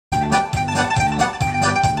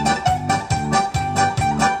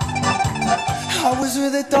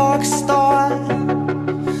a dark star,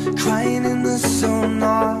 crying in the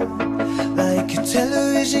sonar, like a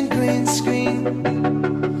television green screen,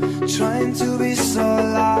 trying to be so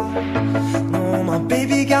loud. No, my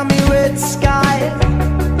baby got me red sky,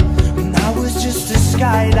 and I was just a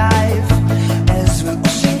skydive, as we're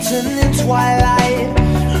Washington in twilight,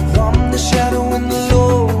 from the shadow in the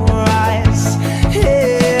low rise. Yeah.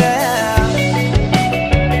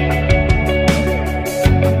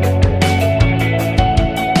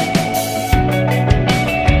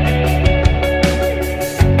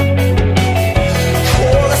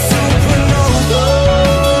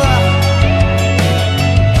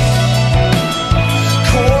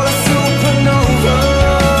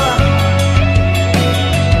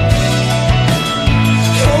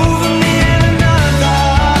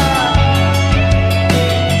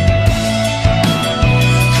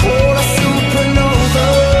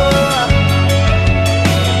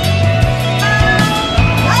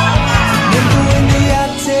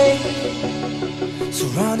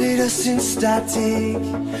 Surrounded us in static.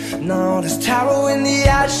 Now there's taro in the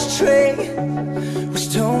ashtray,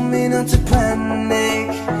 which told me not to panic.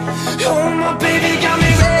 Oh, my baby got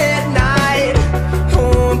me red night.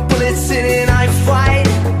 Oh, bullets in a knife fight.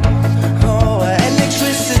 Oh,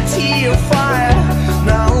 electricity or fire,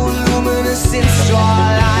 now luminous in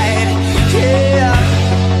starlight. Yeah,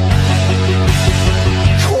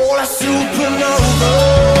 call a supernova.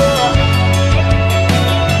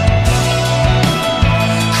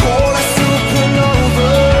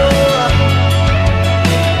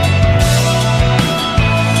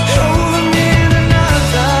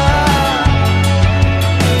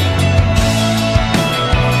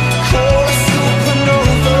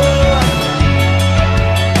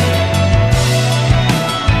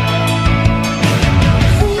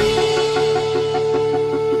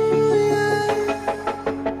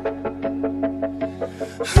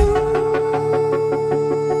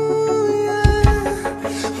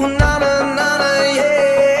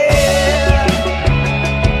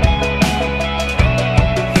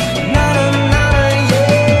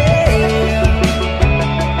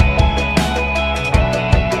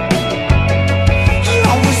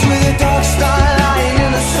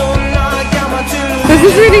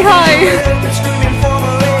 This is really high.